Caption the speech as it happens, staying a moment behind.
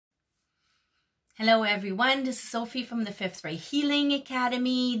Hello everyone, this is Sophie from the 5th Ray Healing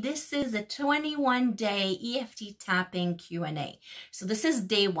Academy. This is a 21-day EFT tapping Q&A. So this is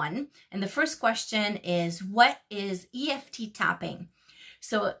day 1, and the first question is, what is EFT tapping?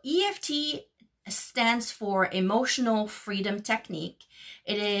 So EFT stands for Emotional Freedom Technique.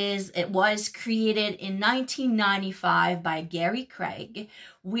 It was created in 1995 by Gary Craig.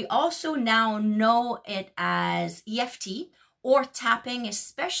 We also now know it as EFT, or tapping,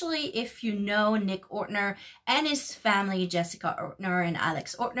 especially if you know Nick Ortner and his family, Jessica Ortner and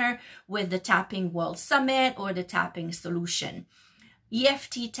Alex Ortner, with the Tapping World Summit or the Tapping Solution.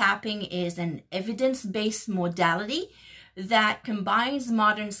 EFT tapping is an evidence-based modality that combines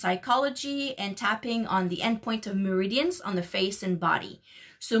modern psychology and tapping on the endpoint of meridians on the face and body.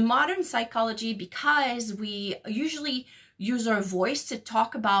 So modern psychology, because we usually use our voice to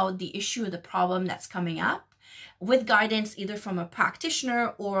talk about the issue or the problem that's coming up, with guidance either from a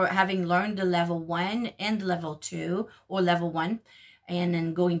practitioner or having learned the level 1 and the level 2, or level 1 and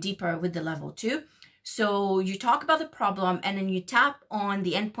then going deeper with the level 2. So you talk about the problem and then you tap on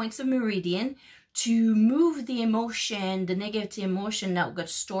the endpoints of meridian to move the emotion, the negative emotion that got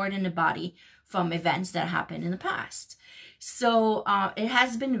stored in the body from events that happened in the past. So it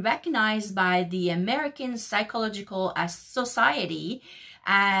has been recognized by the American Psychological Society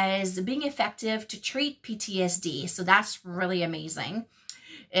as being effective to treat PTSD. So that's really amazing.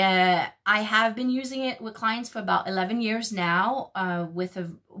 I have been using it with clients for about 11 years now, with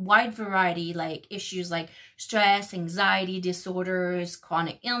a wide variety, like issues like stress, anxiety disorders,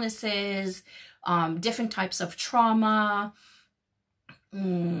 chronic illnesses, different types of trauma,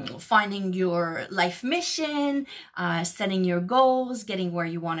 finding your life mission, setting your goals, getting where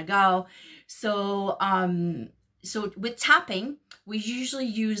you want to go. So with tapping, we usually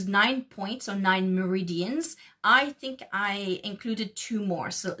use 9 points or 9 meridians. I think I included 2 more,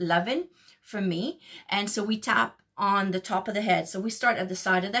 so 11 for me. And so we tap on the top of the head. So we start at the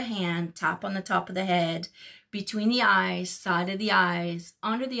side of the hand, tap on the top of the head, between the eyes, side of the eyes,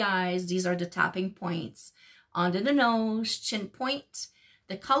 under the eyes. These are the tapping points. Under the nose, chin point,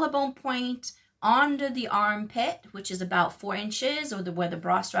 the collarbone point, under the armpit, which is about 4 inches, or where the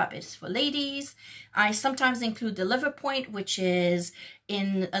bra strap is for ladies. I sometimes include the liver point, which is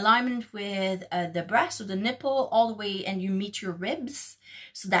in alignment with the breast or the nipple all the way, and you meet your ribs.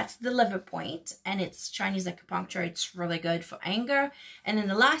 So that's the liver point, and it's Chinese acupuncture. It's really good for anger. And then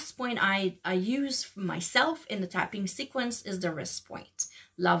the last point I use for myself in the tapping sequence is the wrist point.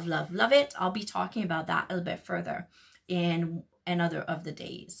 Love, love, love it. I'll be talking about that a little bit further in another of the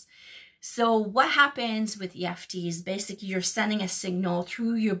days. So what happens with EFT is basically you're sending a signal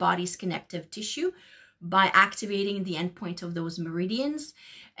through your body's connective tissue by activating the endpoint of those meridians.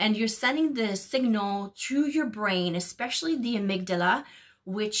 And you're sending the signal through your brain, especially the amygdala,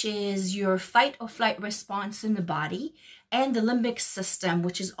 which is your fight or flight response in the body, and the limbic system,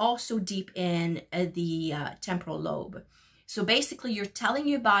 which is also deep in the temporal lobe. So basically, you're telling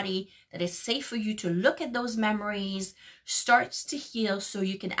your body that it's safe for you to look at those memories, starts to heal so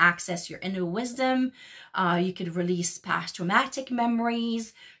you can access your inner wisdom. You could release past traumatic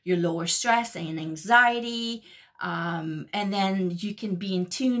memories, your lower stress and anxiety, and then you can be in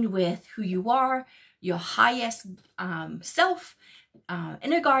tune with who you are, your highest self,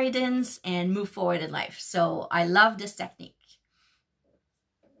 inner guidance, and move forward in life. So I love this technique.